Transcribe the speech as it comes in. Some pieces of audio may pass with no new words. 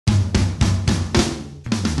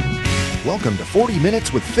Welcome to 40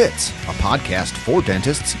 Minutes with Fitz, a podcast for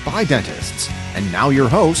dentists by dentists. And now your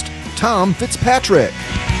host, Tom Fitzpatrick.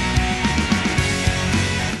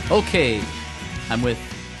 Okay, I'm with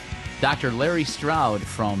Dr. Larry Stroud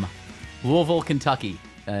from Louisville, Kentucky.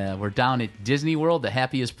 We're down at Disney World, the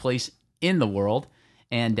happiest place in the world.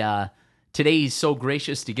 And today he's so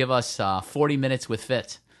gracious to give us 40 Minutes with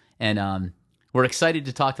Fitz. And we're excited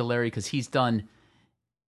to talk to Larry because he's done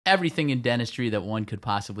everything in dentistry that one could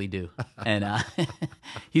possibly do. And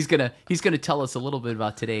he's gonna tell us a little bit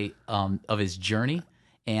about today of his journey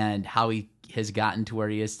and how he has gotten to where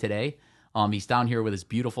he is today. He's down here with his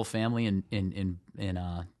beautiful family in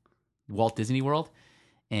Walt Disney World,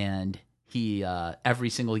 and he every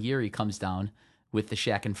single year he comes down with the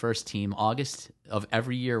Shack and First team. August of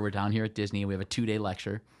every year we're down here at Disney. We have a 2-day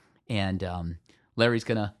lecture, and Larry's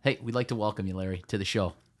we'd like to welcome you, Larry, to the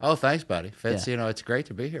show. Oh, thanks, buddy. Fitz, Yeah. it's great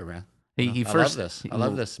to be here, man. I love this. I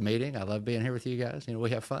love this meeting. I love being here with you guys. We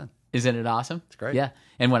have fun. Isn't it awesome? It's great. Yeah.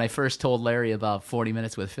 And when I first told Larry about 40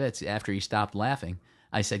 Minutes with Fitz, after he stopped laughing,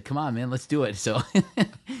 I said, "Come on, man, let's do it." So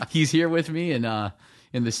he's here with me in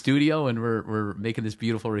the studio, and we're making this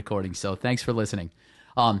beautiful recording. So thanks for listening.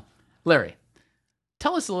 Larry,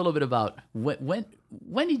 tell us a little bit about when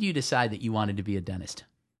did you decide that you wanted to be a dentist?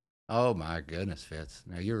 Oh my goodness, Fitz.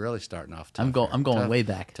 Now you're really starting off tough. I'm going way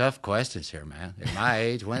back. Tough questions here, man. At my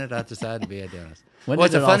age, when did I decide to be a dentist? Well,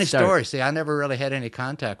 it's a funny story. See, I never really had any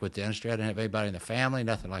contact with dentistry. I didn't have anybody in the family,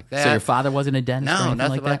 nothing like that. So your father wasn't a dentist? No, or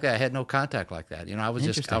nothing like that? I had no contact like that. I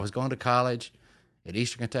was going to college at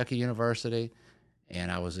Eastern Kentucky University, and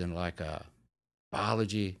I was in like a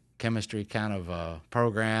biology, chemistry kind of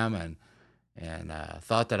program, and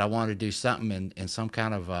thought that I wanted to do something in some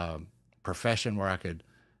kind of profession where I could,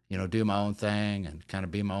 do my own thing and kind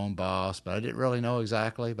of be my own boss. But I didn't really know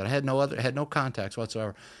exactly. But I had no contacts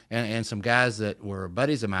whatsoever. And some guys that were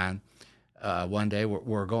buddies of mine one day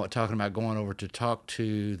were talking about going over to talk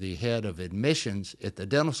to the head of admissions at the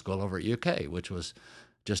dental school over at UK, which was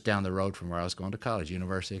just down the road from where I was going to college,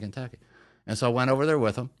 University of Kentucky. And so I went over there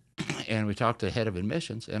with them, and we talked to the head of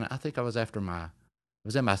admissions. And I think I was I think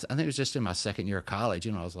it was just in my second year of college.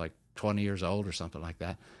 I was like 20 years old or something like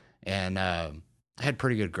that. And I had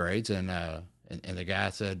pretty good grades, and the guy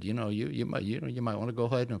said, you might want to go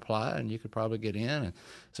ahead and apply, and you could probably get in. And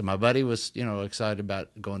so my buddy was, excited about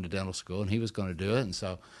going to dental school, and he was going to do it. And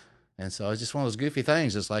so it's just one of those goofy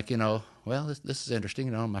things. It's like, well, this is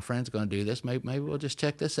interesting. My friend's going to do this. Maybe we'll just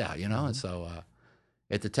check this out. Mm-hmm. And so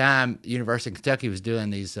at the time, University of Kentucky was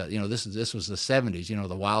doing these. This was the '70s.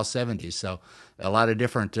 The wild '70s. So a lot of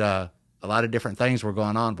different things were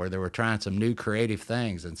going on where they were trying some new creative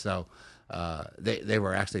things, and so. They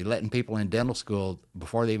were actually letting people in dental school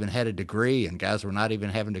before they even had a degree, and guys were not even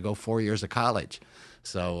having to go 4 years of college.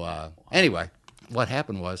 So anyway, what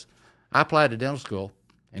happened was I applied to dental school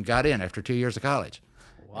and got in after 2 years of college,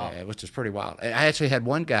 which is pretty wild. I actually had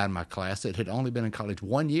one guy in my class that had only been in college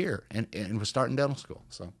 1 year and was starting dental school.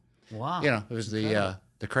 So wow, it was the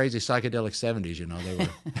crazy psychedelic '70s. They were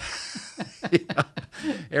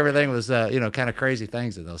everything was kind of crazy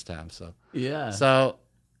things in those times. So yeah, so.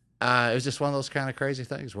 It was just one of those kind of crazy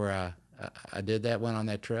things where I did that, went on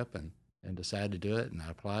that trip, and decided to do it, and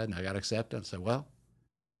I applied, and I got accepted. And said, "Well,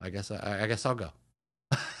 I guess I'll go."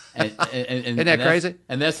 and Isn't that crazy?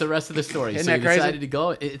 And that's the rest of the story. Isn't so that you crazy? decided to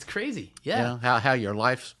go. It's crazy. Yeah, how your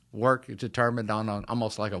life's work is determined on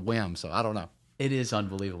almost like a whim. So I don't know. It is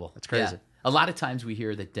unbelievable. It's crazy. Yeah. A lot of times we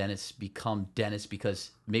hear that dentists become dentists because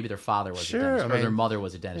maybe their father was a Sure, dentist, I or mean, their mother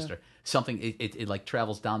was a dentist, or something. It like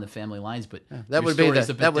travels down the family lines, but That your would be story is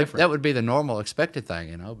a bit different. that would be the normal expected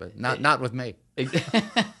thing, but not with me.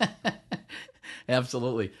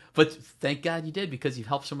 Absolutely. But thank God you did, because you've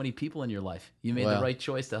helped so many people in your life. You made the right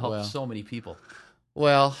choice to help so many people.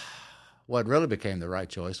 Well, what really became the right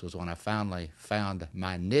choice was when I finally found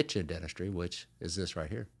my niche in dentistry, which is this right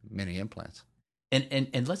here, mini implants.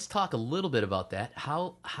 And let's talk a little bit about that.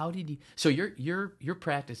 How did you? So you're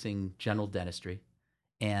practicing general dentistry,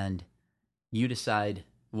 and you decide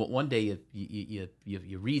one day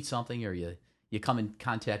you read something, or you come in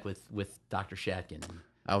contact with Dr. Shatkin.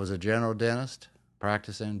 I was a general dentist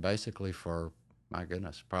practicing basically for, my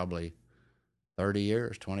goodness, probably 30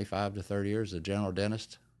 years, 25 to 30 years as a general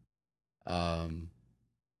dentist,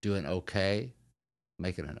 doing okay,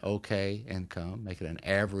 making an okay income, making an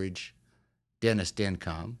average dentist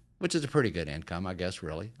income, which is a pretty good income, I guess,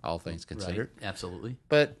 really, all things considered. Right. Absolutely.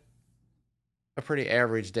 But a pretty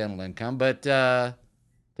average dental income. But to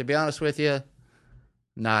be honest with you,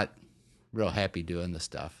 not real happy doing the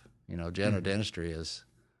stuff. General dentistry is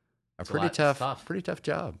a pretty tough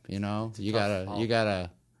job. You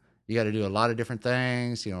gotta you got to do a lot of different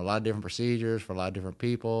things, a lot of different procedures for a lot of different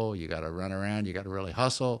people. You got to run around. You got to really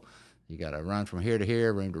hustle. You got to run from here to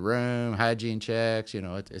here, room to room, hygiene checks.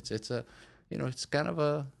 It's kind of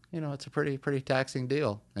a, it's a pretty taxing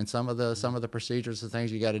deal. And some of the procedures and things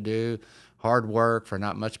you got to do, hard work for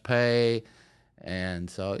not much pay. And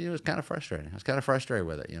so it was kind of frustrating. I was kind of frustrated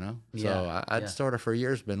with it, So I'd sort of for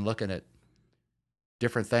years been looking at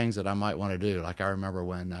different things that I might want to do. Like I remember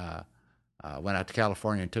when I went out to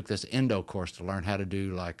California and took this endo course to learn how to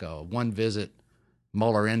do like a one-visit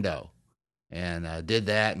molar endo. And did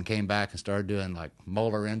that and came back and started doing like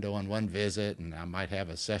molar endo in one visit. And I might have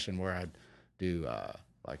a session where I'd do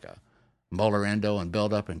like a molar endo and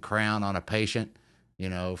build up and crown on a patient,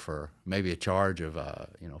 for maybe a charge of,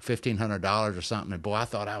 $1,500 or something. And boy, I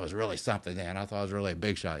thought I was really something then. I thought I was really a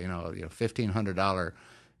big shot, $1,500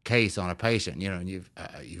 case on a patient, and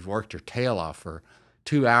you've worked your tail off for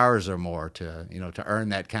 2 hours or more to earn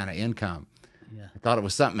that kind of income. Yeah. I thought it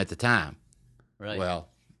was something at the time. Right. Well,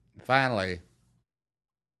 finally,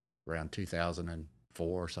 around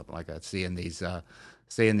 2004 or something like that, seeing these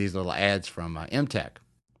little ads from MTech.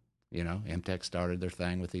 MTech started their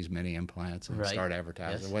thing with these mini implants and started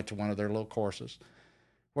advertising. Yes. I went to one of their little courses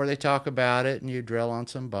where they talk about it, and you drill on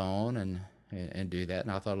some bone and do that.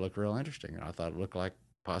 And I thought it looked real interesting. And I thought it looked like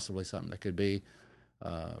possibly something that could be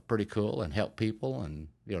pretty cool and help people and,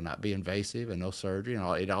 not be invasive and no surgery.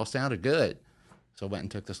 It all sounded good. So I went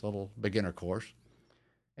and took this little beginner course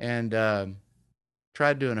and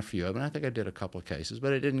tried doing a few of them. I think I did a couple of cases,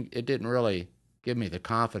 but it didn't really give me the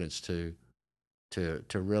confidence to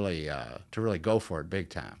really go for it big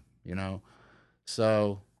time,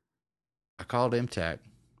 So I called MTech,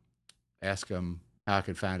 asked them how I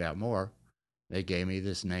could find out more. They gave me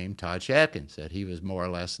this name, Todd Shatkin. Said he was more or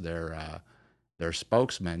less their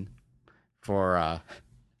spokesman for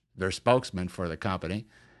the company,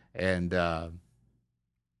 and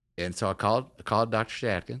so I called Dr.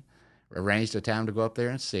 Shatkin, arranged a time to go up there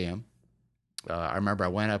and see him. I remember I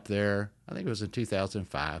went up there. I think it was in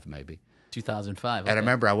 2005, maybe. 2005. Okay. And I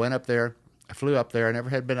remember I went up there. I flew up there. I never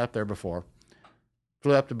had been up there before.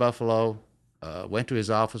 Flew up to Buffalo. Went to his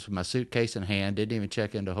office with my suitcase in hand. Didn't even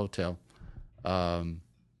check into a hotel.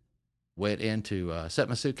 Went in to set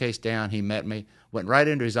my suitcase down. He met me. Went right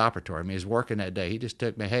into his operatory. He was working that day. He just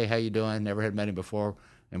took me. Hey, how you doing? Never had met him before.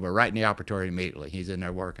 And we're right in the operatory immediately. He's in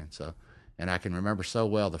there working. So, and I can remember so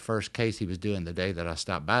well the first case he was doing the day that I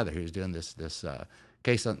stopped by there. He was doing this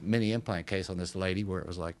case on mini implant case on this lady where it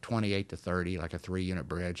was like 28 to 30, like a 3-unit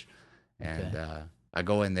bridge. And I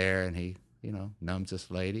go in there and he, numbs this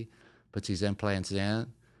lady, puts these implants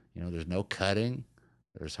in. There's no cutting.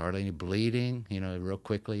 There's hardly any bleeding. Real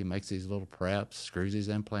quickly he makes these little preps, screws these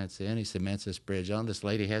implants in. He cements this bridge on. This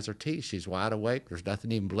lady has her teeth. She's wide awake. There's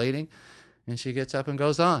nothing even bleeding. And she gets up and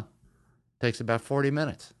goes on. Takes about 40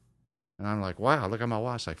 minutes. And I'm like, wow, look at my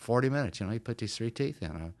watch, like 40 minutes. He put these 3 teeth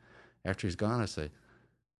in. After he's gone, I say,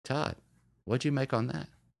 Todd, what'd you make on that?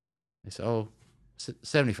 He said,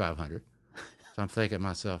 $7,500. So I'm thinking to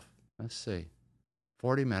myself, let's see,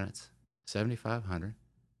 40 minutes, $7,500.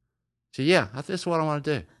 So yeah, this is what I want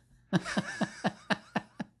to do.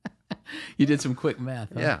 You did some quick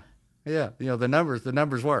math. Huh? Yeah. The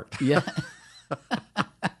numbers worked. Yeah.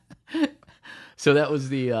 So that was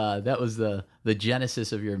the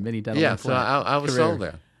genesis of your mini dental implant. So I was career. sold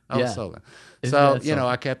there. I was sold there. So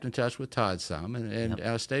I kept in touch with Todd some, and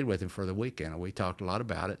I stayed with him for the weekend. We talked a lot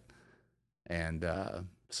about it, and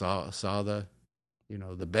saw the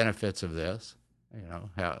the benefits of this.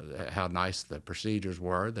 How nice the procedures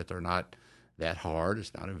were. That they're not that hard.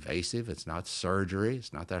 It's not invasive. It's not surgery.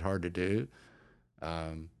 It's not that hard to do.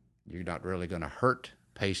 You're not really going to hurt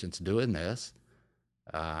patients doing this.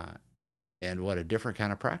 And what a different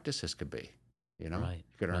kind of practice this could be. Right,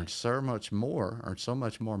 You could earn so much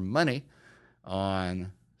more money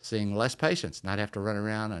on seeing less patients, not have to run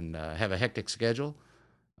around and have a hectic schedule.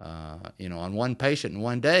 On one patient in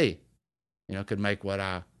one day, could make what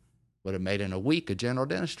I would have made in a week of general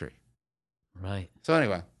dentistry. Right. So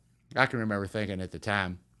anyway, I can remember thinking at the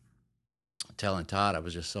time, telling Todd, I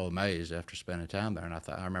was just so amazed after spending time there. And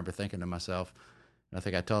I remember thinking to myself, and I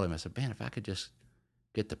think I told him, I said, man, if I could just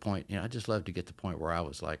get the point, I'd just love to get the point where I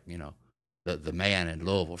was like, the man in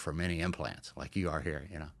Louisville for mini implants, like you are here,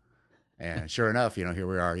 And sure enough, here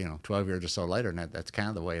we are, 12 years or so later, and that's kind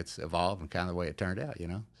of the way it's evolved and kind of the way it turned out,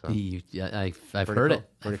 So I've heard it.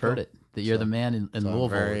 I've heard it. That you're the man in Louisville. I'm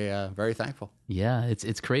very, very thankful. Yeah,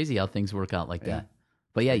 it's crazy how things work out like that.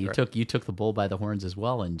 But yeah, you took the bull by the horns as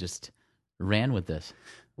well and just ran with this.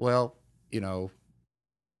 Well,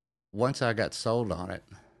 once I got sold on it,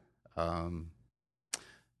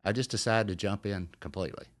 I just decided to jump in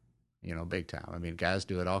completely. big time. I mean, guys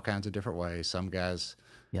do it all kinds of different ways. Some guys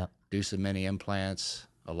do some mini implants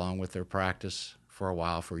along with their practice for a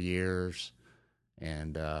while, for years.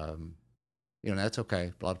 And, that's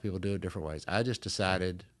okay. A lot of people do it different ways. I just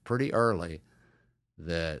decided pretty early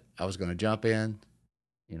that I was going to jump in,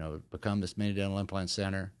 become this mini dental implant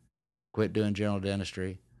center, quit doing general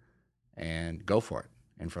dentistry, and go for it.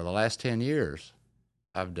 And for the last 10 years,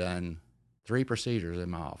 I've done 3 procedures in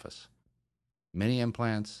my office: mini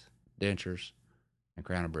implants, dentures, and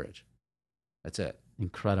crown and bridge. That's it.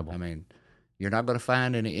 Incredible. I mean, you're not going to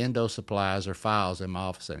find any endo supplies or files in my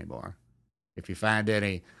office anymore. If you find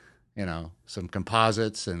any, some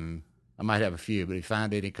composites, and I might have a few, but if you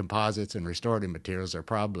find any composites and restorative materials, they're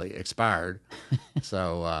probably expired.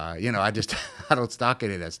 So, I don't stock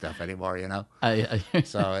any of that stuff anymore,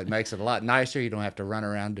 So it makes it a lot nicer. You don't have to run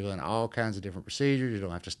around doing all kinds of different procedures. You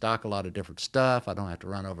don't have to stock a lot of different stuff. I don't have to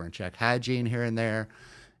run over and check hygiene here and there.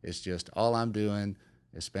 It's just all I'm doing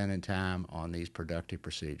is spending time on these productive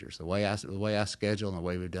procedures. The way I schedule and the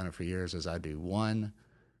way we've done it for years is I do one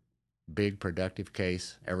big productive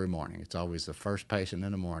case every morning. It's always the first patient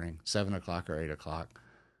in the morning, 7 o'clock or 8 o'clock.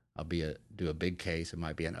 I'll do a big case. It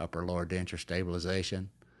might be an upper lower denture stabilization,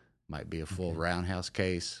 might be a full roundhouse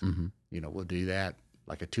case. Mm-hmm. We'll do that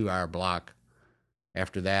like a 2-hour block.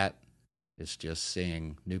 After that, it's just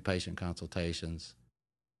seeing new patient consultations,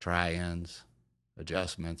 try-ins,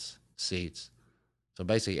 adjustments, seats. So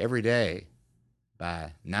basically every day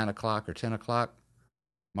by 9 o'clock or 10 o'clock,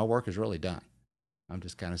 my work is really done. I'm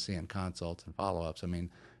just kind of seeing consults and follow-ups. I mean,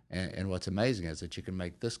 and what's amazing is that you can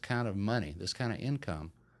make this kind of money, this kind of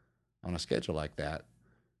income on a schedule like that,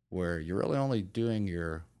 where you're really only doing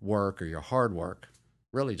your work or your hard work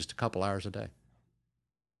really just a couple hours a day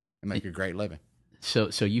and make a great living. So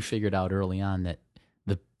you figured out early on that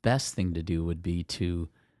the best thing to do would be to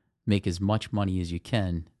make as much money as you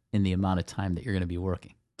can in the amount of time that you're going to be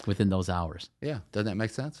working within those hours. Yeah. Doesn't that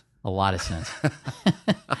make sense? A lot of sense.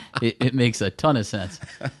 It makes a ton of sense.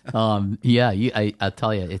 I'll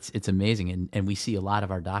tell you, it's amazing. And we see a lot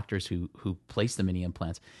of our doctors who place the mini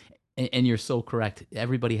implants. And you're so correct.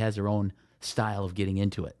 Everybody has their own style of getting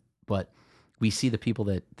into it. But we see the people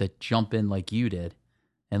that jump in like you did,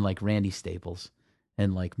 and like Randy Staples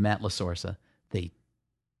and like Matt LaSorsa, they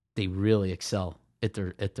really excel at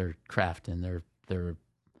their craft and their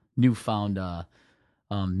newfound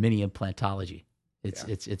mini implantology.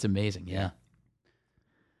 It's amazing. Yeah.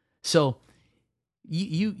 So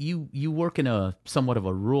you work in a somewhat of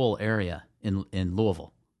a rural area in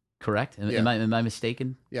Louisville, correct? Am I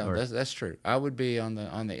mistaken? Yeah, that's true. I would be on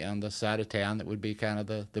the side of town that would be kind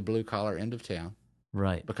of the blue collar end of town.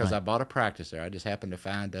 Right. Because I bought a practice there. I just happened to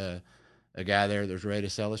find a guy there that was ready to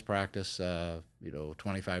sell his practice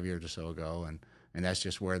 25 years or so ago, and that's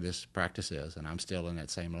just where this practice is, and I'm still in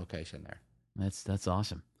that same location there. That's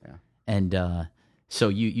awesome. Yeah. And so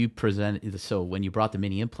you presented. So when you brought the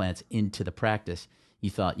mini implants into the practice, you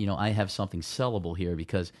thought, I have something sellable here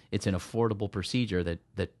because it's an affordable procedure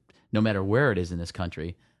that no matter where it is in this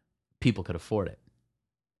country, people could afford it.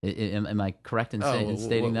 Am I correct in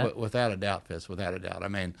stating that? Without a doubt, Fitz. Without a doubt. I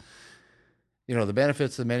mean, the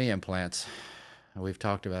benefits of the mini implants. We've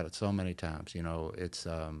talked about it so many times. It's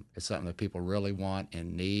something that people really want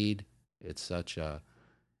and need. It's such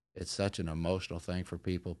an emotional thing for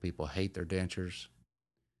people. People hate their dentures.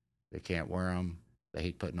 They can't wear them. They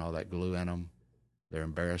hate putting all that glue in them. They're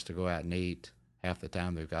embarrassed to go out and eat. Half the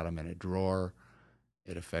time they've got them in a drawer.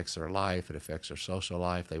 It affects their life. It affects their social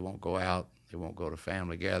life. They won't go out. They won't go to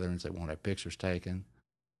family gatherings. They won't have pictures taken.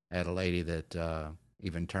 I had a lady that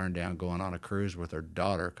even turned down going on a cruise with her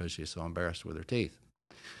daughter because she's so embarrassed with her teeth.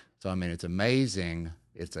 So, I mean, it's amazing.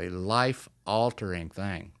 It's a life-altering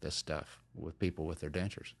thing, this stuff, with people with their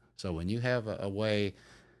dentures. So when you have a way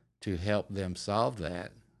to help them solve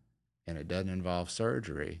that, and it doesn't involve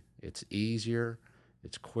surgery, it's easier,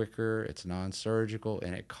 it's quicker, it's non-surgical,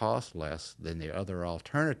 and it costs less than the other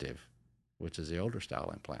alternative, which is the older style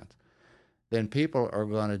implants, then people are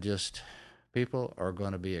going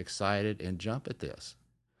to be excited and jump at this.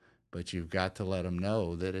 But you've got to let them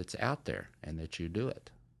know that it's out there and that you do it.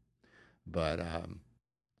 But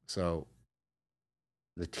so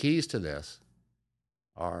the keys to this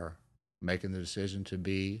are making the decision to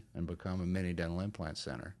be and become a mini dental implant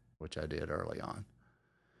center, which I did early on.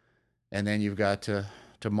 And then you've got to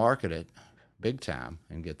market it big time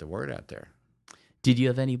and get the word out there. Did you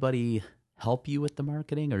have anybody help you with the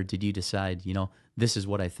marketing, or did you decide, this is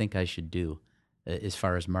what I think I should do as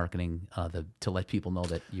far as marketing to let people know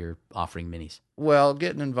that you're offering minis? Well,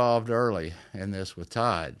 getting involved early in this with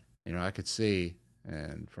Todd, I could see,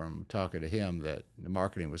 and from talking to him, that the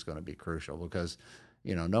marketing was going to be crucial because,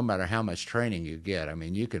 no matter how much training you get, I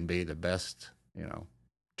mean, you can be the best,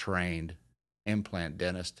 trained implant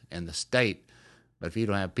dentist in the state, but if you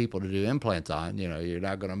don't have people to do implants on, you're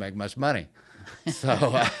not going to make much money.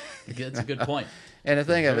 So that's a good point. And the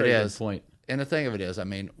thing of it is, point. And the thing of it is, I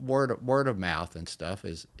mean, word of mouth and stuff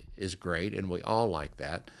is great, and we all like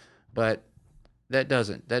that, but that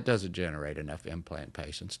doesn't generate enough implant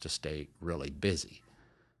patients to stay really busy.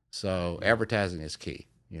 So advertising is key.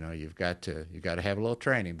 You've got to have a little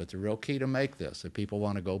training, but the real key to make this, if people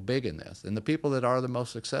want to go big in this, and the people that are the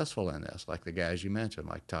most successful in this, like the guys you mentioned,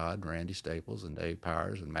 like Todd and Randy Staples and Dave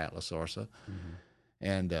Powers and Matt LaSorsa,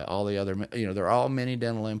 and all the other, they're all mini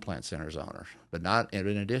dental implant centers owners, but not, in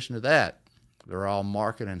addition to that, they're all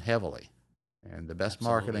marketing heavily. And the best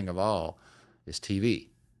marketing of all is TV.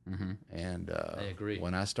 And I agree.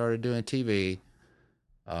 When I started doing TV,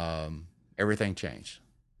 everything changed.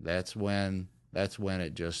 That's when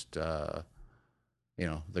it just, the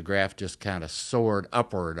graph just kind of soared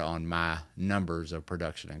upward on my numbers of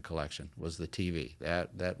production and collection, was the TV.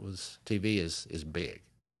 TV is big.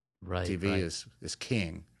 Right. TV is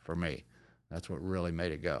king for me. That's what really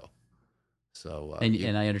made it go. So,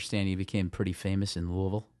 and I understand you became pretty famous in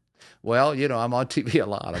Louisville. Well, I'm on TV a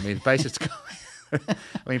lot. I mean, patients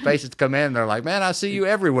come in and they're like, "Man, I see you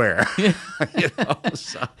everywhere."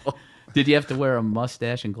 So. Did you have to wear a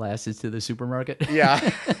mustache and glasses to the supermarket? Yeah,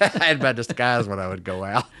 I had my disguise when I would go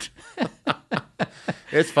out.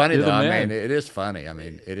 It's funny though. I mean, it is funny. I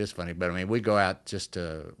mean, it is funny. But I mean, we go out just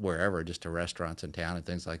to wherever, just to restaurants in town and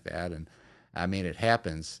things like that. And I mean, it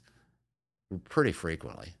happens pretty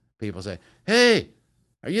frequently. People say, "Hey,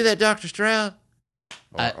 are you that Dr. Stroud?"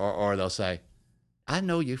 Or they'll say, "I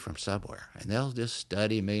know you from somewhere," and they'll just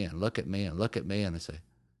study me and look at me and they say,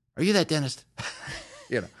 "Are you that dentist?"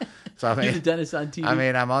 So I mean, you're the dentist on TV. I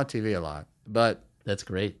mean, I'm on TV a lot, but that's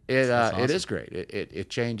great. Awesome. It is great.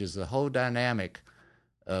 It changes the whole dynamic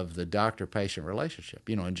of the doctor-patient relationship.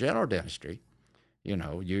 In general dentistry,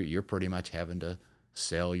 you're pretty much having to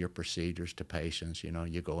sell your procedures to patients.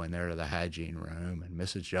 You go in there to the hygiene room, and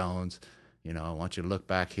Mrs. Jones, I want you to look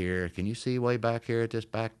back here. Can you see way back here at this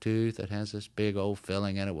back tooth that has this big old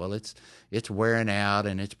filling in it? Well, it's wearing out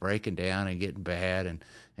and it's breaking down and getting bad, and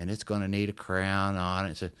it's going to need a crown on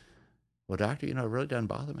it. So, well, doctor, it really doesn't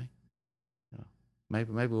bother me.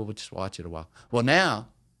 Maybe we'll just watch it a while. Well, now,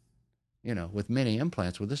 with many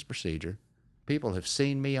implants, with this procedure, people have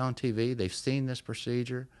seen me on TV. They've seen this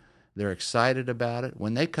procedure. They're excited about it.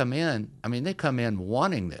 When they come in, they come in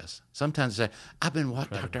wanting this. Sometimes they say,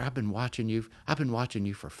 "Doctor, I've been watching you. I've been watching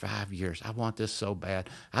you for 5 years. I want this so bad.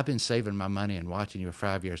 I've been saving my money and watching you for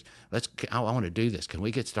 5 years. I want to do this. Can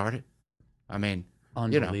we get started?" I mean,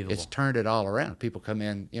 unbelievable. It's turned it all around. People come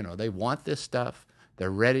in, they want this stuff. They're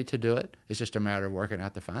ready to do it. It's just a matter of working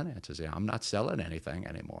out the finances. I'm not selling anything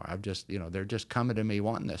anymore. I've just, they're just coming to me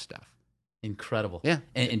wanting this stuff. Incredible. Yeah.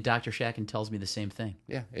 And Dr. Shacken tells me the same thing.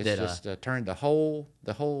 Yeah. It's just turned the whole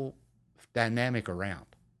dynamic around.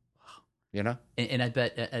 Wow. And I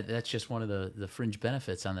bet that's just one of the fringe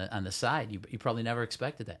benefits on the side. You probably never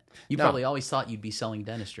expected that. You probably always thought you'd be selling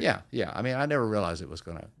dentistry. Yeah. Yeah. I mean, I never realized it was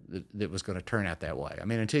gonna turn out that way. I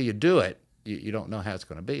mean, until you do it, you don't know how it's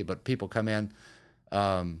gonna be. But people come in,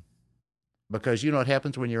 because what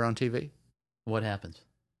happens when you're on TV? What happens?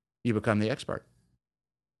 You become the expert.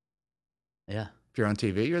 Yeah. If you're on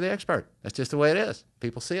TV, you're the expert. That's just the way it is.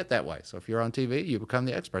 People see it that way. So if you're on TV, you become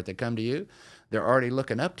the expert. They come to you. They're already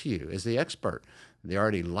looking up to you as the expert. They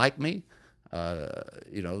already like me.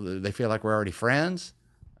 They feel like we're already friends.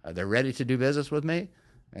 They're ready to do business with me.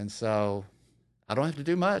 And so I don't have to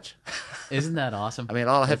do much. Isn't that awesome? I mean,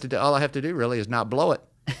 all I have to do really is not blow it.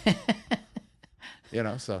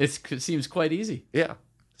 So it seems quite easy. Yeah.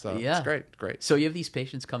 So it's great. So you have these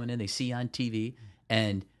patients coming in, they see on TV,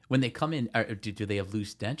 and when they come in, do they have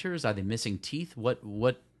loose dentures? Are they missing teeth? What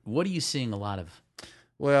are you seeing a lot of?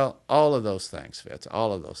 Well, all of those things, Fitz.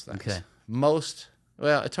 All of those things. Okay.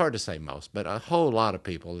 It's hard to say most, but a whole lot of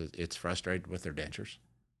people, it's frustrated with their dentures.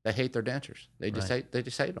 They hate their dentures. They just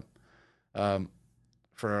hate them.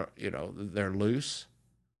 They're loose.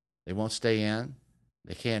 They won't stay in.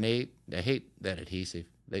 They can't eat. They hate that adhesive.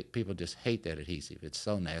 People just hate that adhesive. It's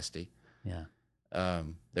so nasty. Yeah.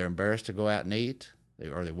 They're embarrassed to go out and eat.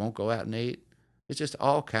 Or they won't go out and eat. It's just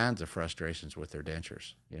all kinds of frustrations with their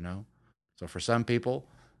dentures, So for some people,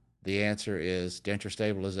 the answer is denture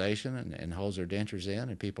stabilization and holds their dentures in,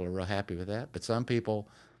 and people are real happy with that. But some people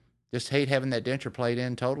just hate having that denture plate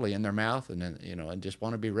in totally in their mouth, and then and just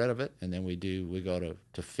want to be rid of it. And then we go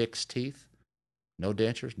to fixed teeth, no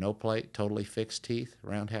dentures, no plate, totally fixed teeth,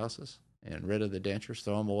 roundhouses, and rid of the dentures,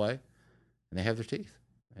 throw them away, and they have their teeth.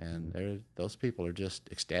 and those people are just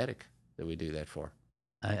ecstatic that we do that for.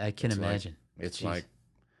 I can imagine.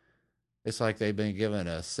 It's like they've been given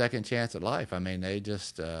a second chance at life. I mean, they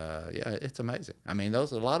just it's amazing. I mean, a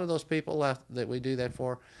lot of those people that we do that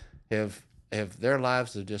for have their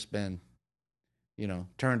lives have just been,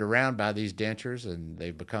 turned around by these dentures, and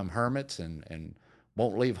they've become hermits and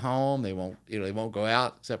won't leave home. They won't go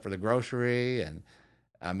out except for the grocery. And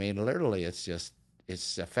I mean, literally, it's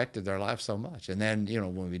affected their life so much. And then,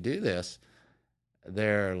 when we do this,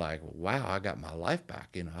 they're like, wow, I got my life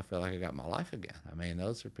back. I feel like I got my life again. I mean,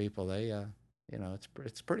 those are people, they,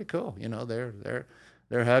 it's pretty cool. They're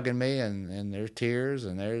hugging me, and there's tears,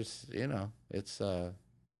 and there's, it's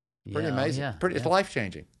pretty amazing. It's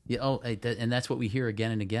life-changing. Yeah. Oh, and that's what we hear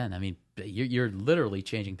again and again. I mean, you're literally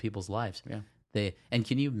changing people's lives. Yeah. And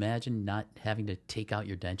can you imagine not having to take out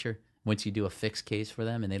your denture once you do a fixed case for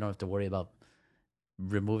them, and they don't have to worry about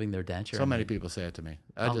removing their denture? So many people say it to me.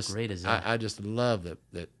 How great is that? I just love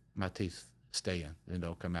that my teeth stay in and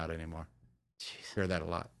don't come out anymore. Jeez. Hear that a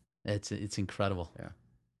lot. It's incredible. Yeah.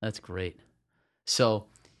 That's great. So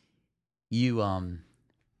you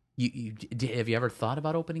have you ever thought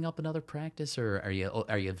about opening up another practice, or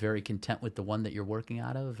are you very content with the one that you're working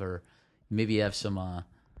out of, or maybe you have some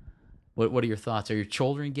what are your thoughts? Are your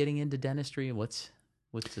children getting into dentistry? What's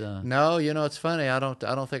No, it's funny. I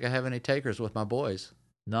don't think I have any takers with my boys.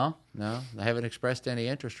 No, they haven't expressed any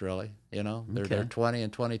interest really. They're 20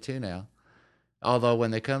 and 22 now. Although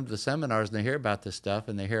when they come to the seminars and they hear about this stuff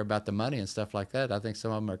and they hear about the money and stuff like that, I think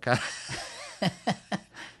some of them are kind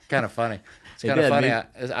of funny. It's kind of funny.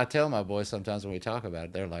 I tell my boys sometimes when we talk about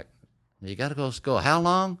it, they're like, "You got to go to school. How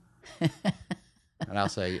long?" And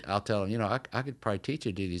I'll tell them, I could probably teach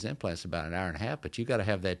you to do these implants in about an hour and a half, but you got to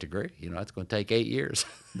have that degree. It's going to take 8 years.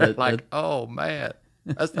 They're like, oh man,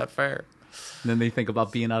 that's not fair. And then they think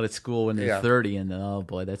about being out at school when they're 30, and oh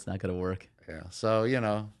boy, that's not going to work. Yeah. So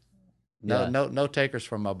no takers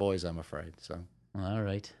from my boys, I'm afraid. So. All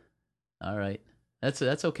right. That's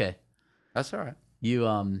okay. That's all right. You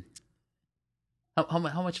how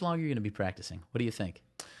much longer are you going to be practicing? What do you think?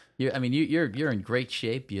 You're in great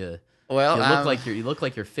shape. You look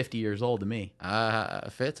like you're 50 years old to me.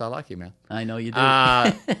 Fitz, I like you, man. I know you do.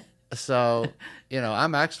 So,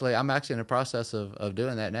 I'm actually in the process of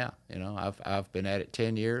doing that now. I've been at it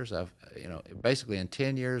 10 years. Basically in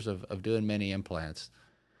 10 years of doing many implants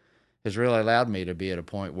has really allowed me to be at a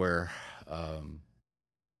point where,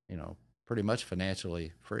 pretty much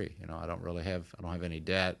financially free. I don't have any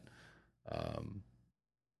debt.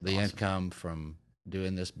 The Awesome. income from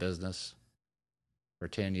doing this business for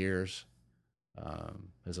 10 years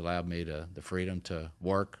has allowed me the freedom to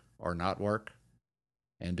work or not work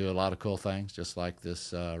and do a lot of cool things, just like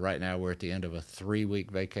this. Right now we're at the end of a 3-week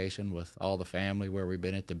vacation with all the family where we've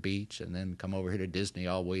been at the beach and then come over here to Disney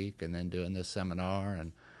all week and then doing this seminar,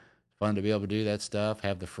 and fun to be able to do that stuff,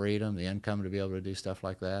 have the freedom, the income to be able to do stuff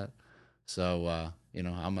like that. So,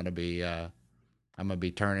 I'm going to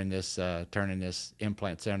be turning this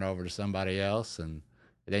implant center over to somebody else, and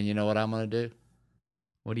then you know what I'm going to do?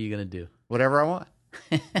 What are you going to do? Whatever I want.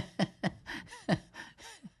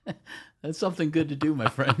 That's something good to do, my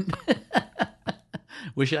friend.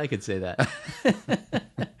 Wish I could say that.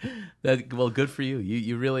 Well, good for you.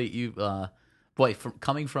 You really boy,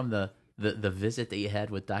 coming from the visit that you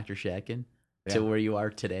had with Dr. Shatkin to where you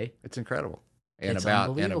are today. It's incredible. In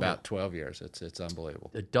about 12 years, it's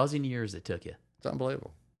unbelievable. A dozen years it took you. It's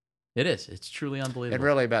unbelievable. It is. It's truly unbelievable. And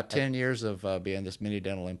really about 10 years of being this mini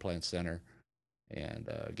dental implant center and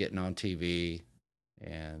getting on TV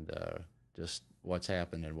and just what's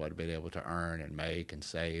happened and what I've been able to earn and make and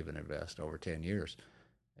save and invest over 10 years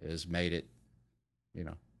has made it,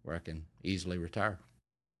 where I can easily retire.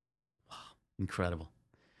 Wow, incredible.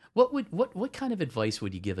 What kind of advice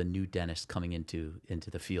would you give a new dentist coming into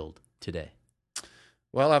the field today?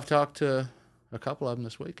 Well, I've talked to a couple of them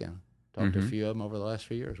this weekend. Talked to a few of them over the last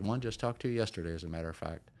few years. One just talked to yesterday, as a matter of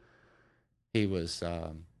fact. He was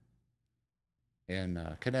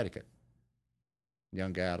in Connecticut.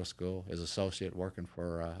 Young guy out of school, his associate working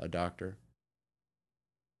for a doctor.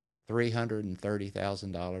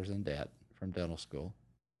 $330,000 in debt from dental school.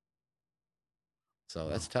 So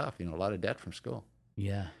that's tough, a lot of debt from school.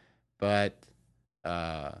 Yeah. But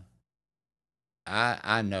I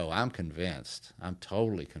know, I'm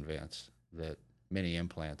totally convinced that mini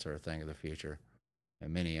implants are a thing of the future.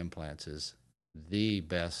 And mini implants is the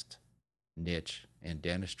best niche in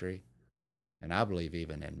dentistry. And I believe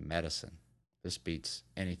even in medicine. This beats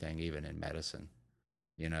anything even in medicine.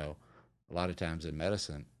 A lot of times in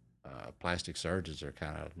medicine, plastic surgeons are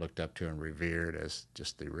kind of looked up to and revered as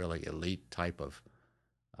just the really elite type of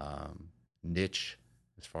niche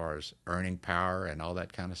as far as earning power and all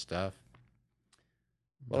that kind of stuff.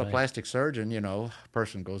 Well, Right. a plastic surgeon, a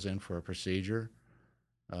person goes in for a procedure,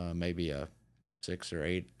 maybe a $6,000 or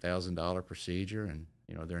 $8,000 procedure, and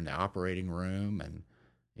they're in the operating room, and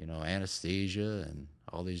anesthesia and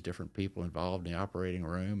all these different people involved in the operating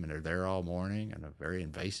room, and they're there all morning, and a very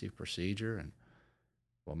invasive procedure. And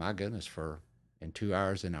well, my goodness, in 2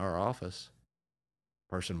 hours in our office,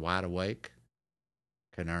 person wide awake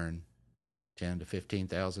can earn $10,000 to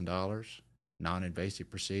 $15,000, non-invasive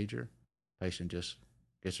procedure. Patient just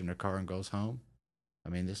gets in their car and goes home. I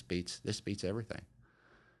mean, this beats everything.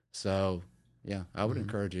 So, yeah, I would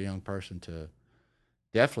encourage a young person to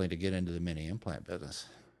definitely get into the mini implant business.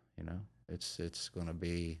 It's going to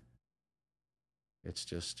be, it's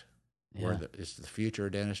just it's the future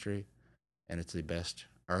of dentistry, and it's the best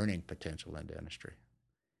earning potential in dentistry.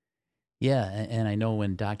 Yeah, and I know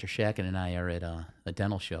when Dr. Shacken and I are at a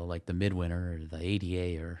dental show like the Midwinter or the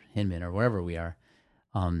ADA or Hinman or wherever we are,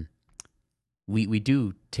 we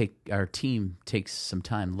do our team takes some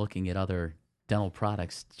time looking at other dental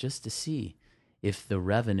products just to see if the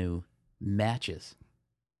revenue matches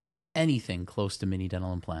anything close to mini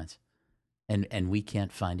dental implants, and we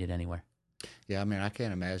can't find it anywhere. Yeah, I mean, I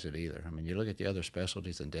can't imagine it either. I mean, you look at the other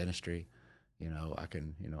specialties in dentistry, I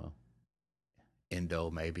can,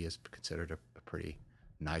 endo maybe is considered a pretty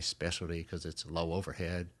nice specialty because it's low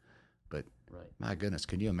overhead. But my goodness,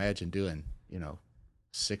 can you imagine doing,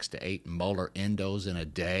 6 to 8 molar endos in a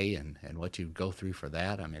day and what you'd go through for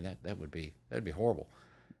that? I mean, that'd be horrible.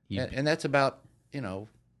 And that's about,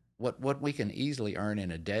 what we can easily earn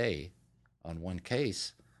in a day on one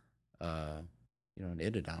case. An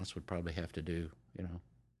endodontist would probably have to do,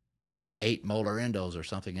 8 molar endos or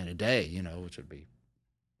something in a day, which would be,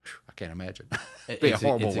 I can't imagine. It'd be a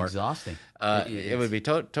horrible work. It's exhausting. It would be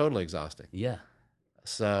totally exhausting. Yeah.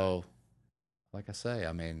 So, like I say,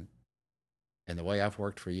 I mean, and the way I've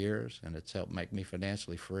worked for years, and it's helped make me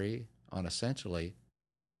financially free on essentially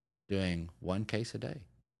doing one case a day.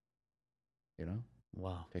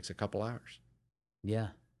 Wow. Takes a couple hours. Yeah.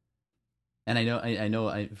 And I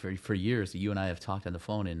know for years you and I have talked on the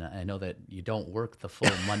phone, and I know that you don't work the full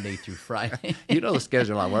Monday through Friday. You know the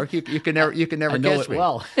schedule I work. You can never I know catch it me.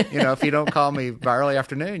 well. If you don't call me by early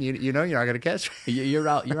afternoon, you know you're not going to catch me. You're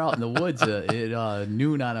out in the woods at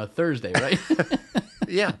noon on a Thursday, right?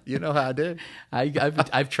 Yeah, you know how I do.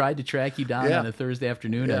 I've tried to track you down on a Thursday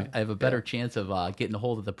afternoon. Yeah. I have a better chance of getting a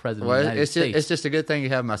hold of the president Well, of the United States. It's just a good thing you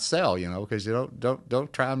have my cell, because you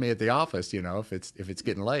don't try me at the office, if it's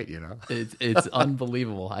getting late, It's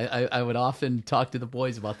unbelievable. I would often talk to the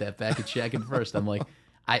boys about that back at Shacken First. I'm like,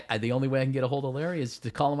 the only way I can get a hold of Larry is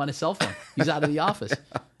to call him on his cell phone. He's out of the office,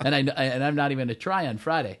 and I'm not even going to try on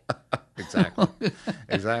Friday.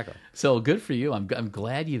 Exactly. So good for you. I'm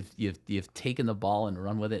glad you've taken the ball and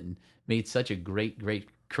run with it and made such a great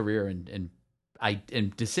career and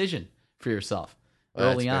decision for yourself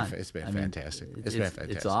early on. It's been fantastic. It's been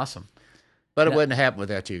fantastic. It's awesome. But it wouldn't happen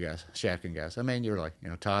without you guys, Shacken guys. I mean, you're like,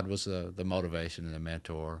 Todd was the motivation and the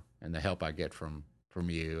mentor, and the help I get from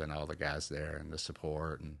you and all the guys there, and the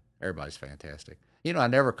support, and everybody's fantastic. I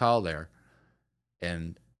never call there,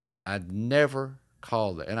 and I'd never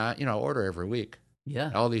call there, and I order every week.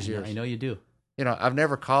 Yeah, all these years. I know you do. I've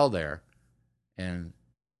never called there and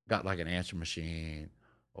got like an answer machine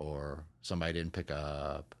or somebody didn't pick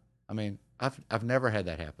up. I mean, I've never had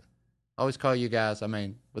that happen. I always call you guys. I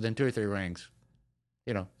mean, within 2 or 3 rings,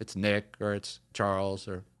 it's Nick or it's Charles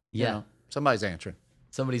or somebody's answering.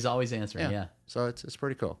 Somebody's always answering. Yeah. So it's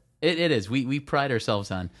pretty cool. It is. We pride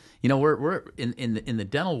ourselves on. We're in the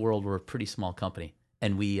dental world. We're a pretty small company,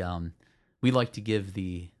 and we like to give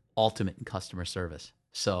the ultimate in customer service.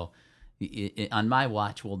 So on my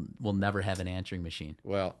watch, we'll never have an answering machine.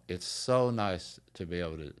 Well, it's so nice to be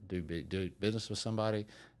able to do business with somebody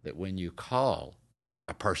that when you call,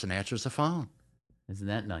 a person answers the phone. Isn't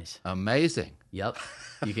that nice? Amazing. Yep.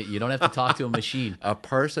 You don't have to talk to a machine. A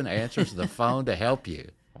person answers the phone to help you.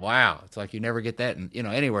 Wow. It's like you never get that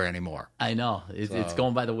anywhere anymore. I know. It's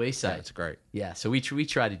going by the wayside. Yeah, it's great. Yeah. So we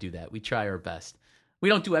try to do that. We try our best. We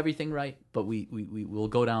don't do everything right, but we'll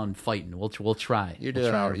go down fighting. We'll try. You're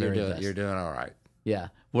doing all right. You're doing all right. Yeah.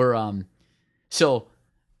 We're so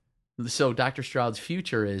Dr. Stroud's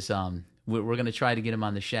future is we're going to try to get him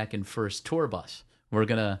on the Shacken First tour bus. We're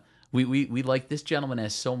going to we like this gentleman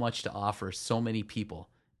has so much to offer so many people,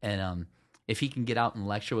 and if he can get out and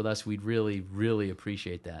lecture with us, we'd really, really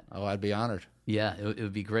appreciate that. Oh, I'd be honored. Yeah, it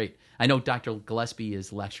would be great. I know Dr. Gillespie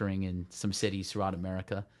is lecturing in some cities throughout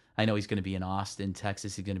America. I know he's going to be in Austin,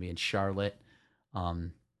 Texas. He's going to be in Charlotte.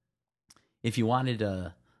 If you wanted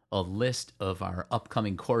a list of our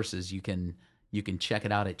upcoming courses, you can You can check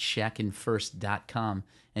it out at shackinfirst.com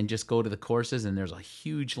and just go to the courses, and there's a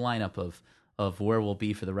huge lineup of where we'll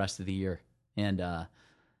be for the rest of the year. And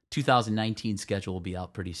 2019 schedule will be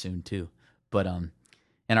out pretty soon too. But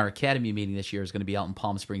and our academy meeting this year is going to be out in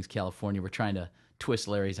Palm Springs, California. We're trying to twist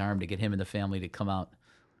Larry's arm to get him and the family to come out,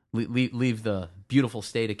 leave the beautiful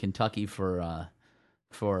state of Kentucky for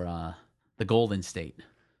the Golden State.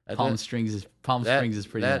 Palm Springs is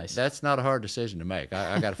pretty nice. That's not a hard decision to make.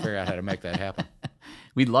 I got to figure out how to make that happen.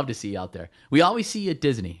 We'd love to see you out there. We always see you at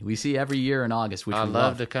Disney. We see you every year in August, which I we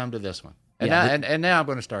love to come to this one. And, now I'm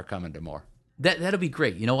going to start coming to more. That'll be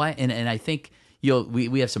great. You know what? And I think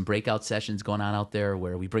we have some breakout sessions going on out there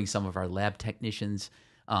where we bring some of our lab technicians.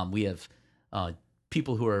 We have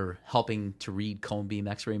people who are helping to read cone beam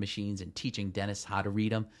X-ray machines and teaching dentists how to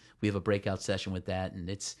read them. We have a breakout session with that, and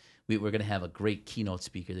we're going to have a great keynote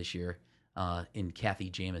speaker this year in Kathy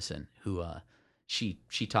Jameson, who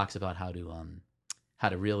she talks about how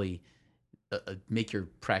to really make your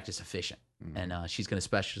practice efficient, and she's going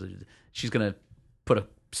to put a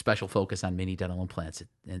special focus on mini dental implants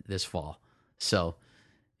this fall. So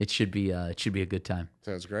it should be a good time.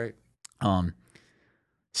 Sounds great.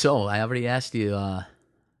 So I already asked you, so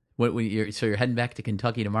you're heading back to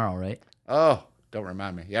Kentucky tomorrow, right? Oh, don't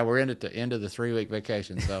remind me. Yeah, we're at the end of the 3-week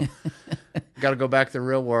vacation, so got to go back to the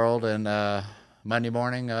real world and Monday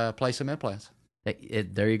morning play some implants.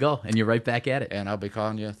 There you go, and you're right back at it. And I'll be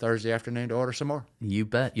calling you Thursday afternoon to order some more. You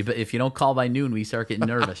bet. If you don't call by noon, we start getting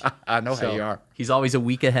nervous. I know how you are. He's always a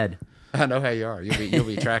week ahead. I know how you are. You'll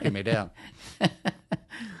be tracking me down.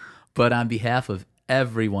 But on behalf of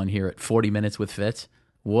everyone here at 40 Minutes with Fitz,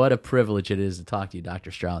 what a privilege it is to talk to you,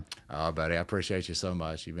 Dr. Stroud. Oh, buddy, I appreciate you so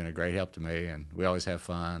much. You've been a great help to me, and we always have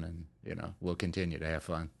fun, and we'll continue to have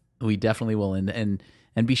fun. We definitely will, and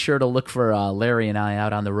be sure to look for Larry and I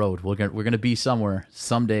out on the road. We're gonna be somewhere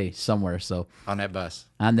someday, somewhere. So on that bus,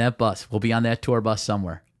 we'll be on that tour bus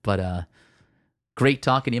somewhere. But great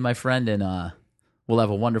talking to you, my friend, and we'll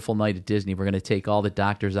have a wonderful night at Disney. We're gonna take all the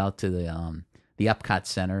doctors out to the Epcot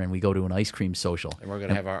Center, and we go to an ice cream social. And we're going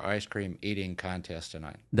to have our ice cream eating contest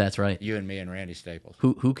tonight. That's right. You and me and Randy Staples.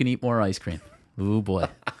 Who can eat more ice cream? Oh, boy.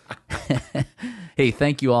 Hey,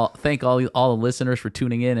 thank you all. Thank all the listeners for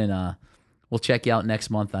tuning in, and we'll check you out next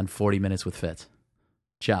month on 40 Minutes with Fitz.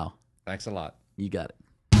 Ciao. Thanks a lot. You got it.